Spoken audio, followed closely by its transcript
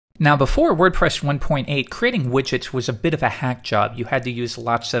Now, before WordPress 1.8, creating widgets was a bit of a hack job. You had to use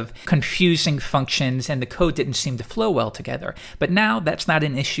lots of confusing functions and the code didn't seem to flow well together. But now that's not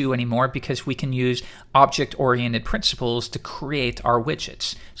an issue anymore because we can use object-oriented principles to create our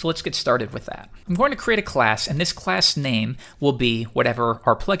widgets. So let's get started with that. I'm going to create a class, and this class name will be whatever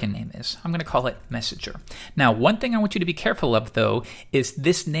our plugin name is. I'm going to call it Messenger. Now, one thing I want you to be careful of, though, is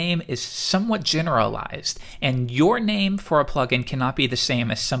this name is somewhat generalized, and your name for a plugin cannot be the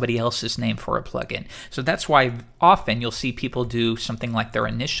same as somebody else's name for a plugin. So that's why often you'll see people do something like their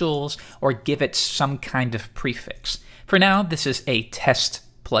initials or give it some kind of prefix. For now, this is a test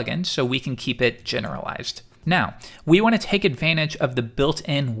plugin, so we can keep it generalized. Now, we want to take advantage of the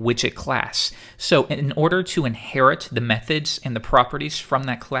built-in widget class. So in order to inherit the methods and the properties from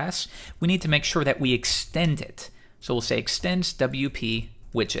that class, we need to make sure that we extend it. So we'll say extends WP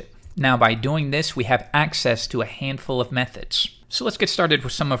widget. Now, by doing this, we have access to a handful of methods. So let's get started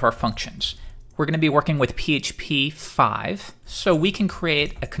with some of our functions. We're going to be working with PHP 5, so we can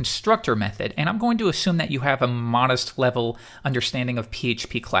create a constructor method, and I'm going to assume that you have a modest level understanding of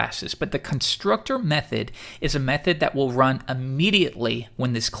PHP classes, but the constructor method is a method that will run immediately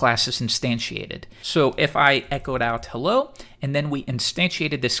when this class is instantiated. So if I echoed out hello, and then we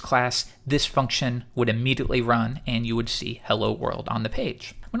instantiated this class, this function would immediately run, and you would see hello world on the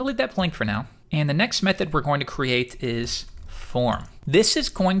page. I'm going to leave that blank for now, and the next method we're going to create is form. This is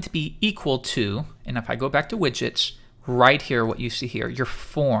going to be equal to, and if I go back to widgets, right here, what you see here, your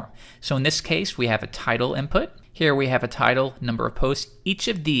form. So in this case, we have a title input. Here we have a title, number of posts. Each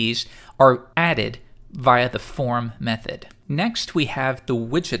of these are added via the form method. Next, we have the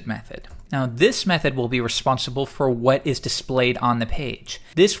widget method. Now, this method will be responsible for what is displayed on the page.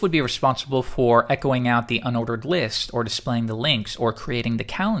 This would be responsible for echoing out the unordered list or displaying the links or creating the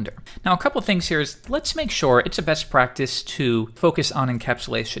calendar. Now, a couple of things here is let's make sure it's a best practice to focus on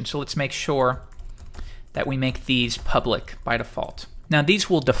encapsulation. So let's make sure that we make these public by default. Now, these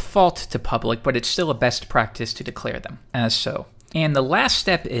will default to public, but it's still a best practice to declare them as so. And the last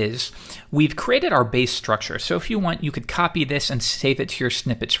step is we've created our base structure. So if you want, you could copy this and save it to your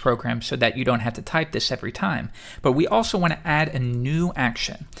snippets program so that you don't have to type this every time. But we also want to add a new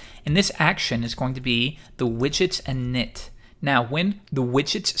action. And this action is going to be the widgets init. Now, when the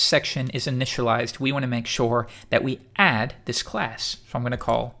widgets section is initialized, we want to make sure that we add this class. So I'm going to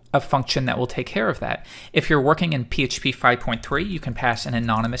call a function that will take care of that. If you're working in PHP 5.3, you can pass an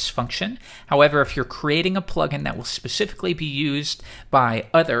anonymous function. However, if you're creating a plugin that will specifically be used by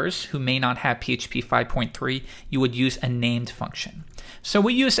others who may not have PHP 5.3, you would use a named function. So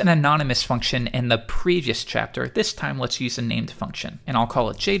we used an anonymous function in the previous chapter. This time, let's use a named function, and I'll call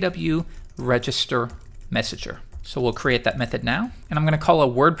it JW register messenger. So we'll create that method now, and I'm going to call a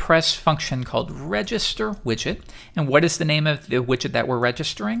WordPress function called register widget. And what is the name of the widget that we're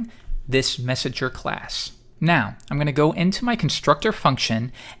registering? This messenger class. Now, I'm going to go into my constructor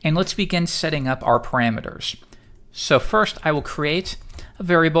function, and let's begin setting up our parameters. So first, I will create a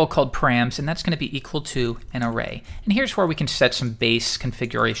variable called params, and that's going to be equal to an array. And here's where we can set some base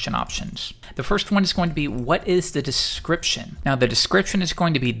configuration options. The first one is going to be, what is the description? Now, the description is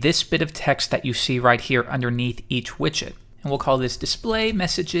going to be this bit of text that you see right here underneath each widget. And we'll call this display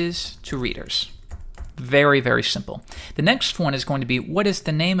messages to readers. Very, very simple. The next one is going to be, what is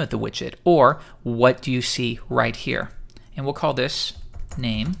the name of the widget? Or what do you see right here? And we'll call this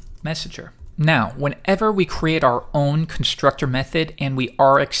name messenger. Now, whenever we create our own constructor method and we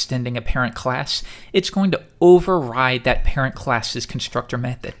are extending a parent class, it's going to override that parent class's constructor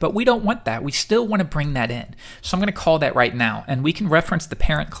method. But we don't want that. We still want to bring that in. So I'm going to call that right now. And we can reference the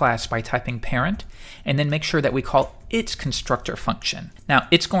parent class by typing parent and then make sure that we call its constructor function. Now,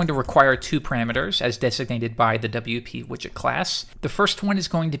 it's going to require two parameters as designated by the WP widget class. The first one is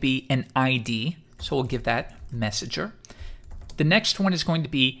going to be an ID. So we'll give that messenger. The next one is going to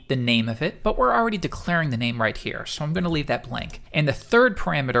be the name of it, but we're already declaring the name right here, so I'm going to leave that blank. And the third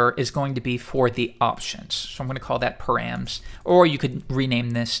parameter is going to be for the options, so I'm going to call that params, or you could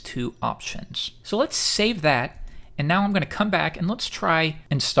rename this to options. So let's save that, and now I'm going to come back and let's try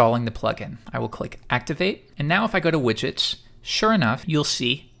installing the plugin. I will click activate, and now if I go to widgets, sure enough, you'll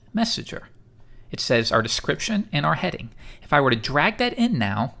see messenger. It says our description and our heading. If I were to drag that in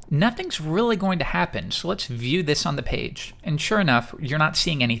now, nothing's really going to happen. So let's view this on the page. And sure enough, you're not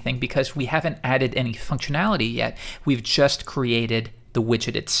seeing anything because we haven't added any functionality yet. We've just created the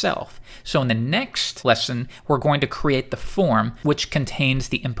widget itself. So in the next lesson, we're going to create the form, which contains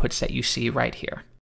the inputs that you see right here.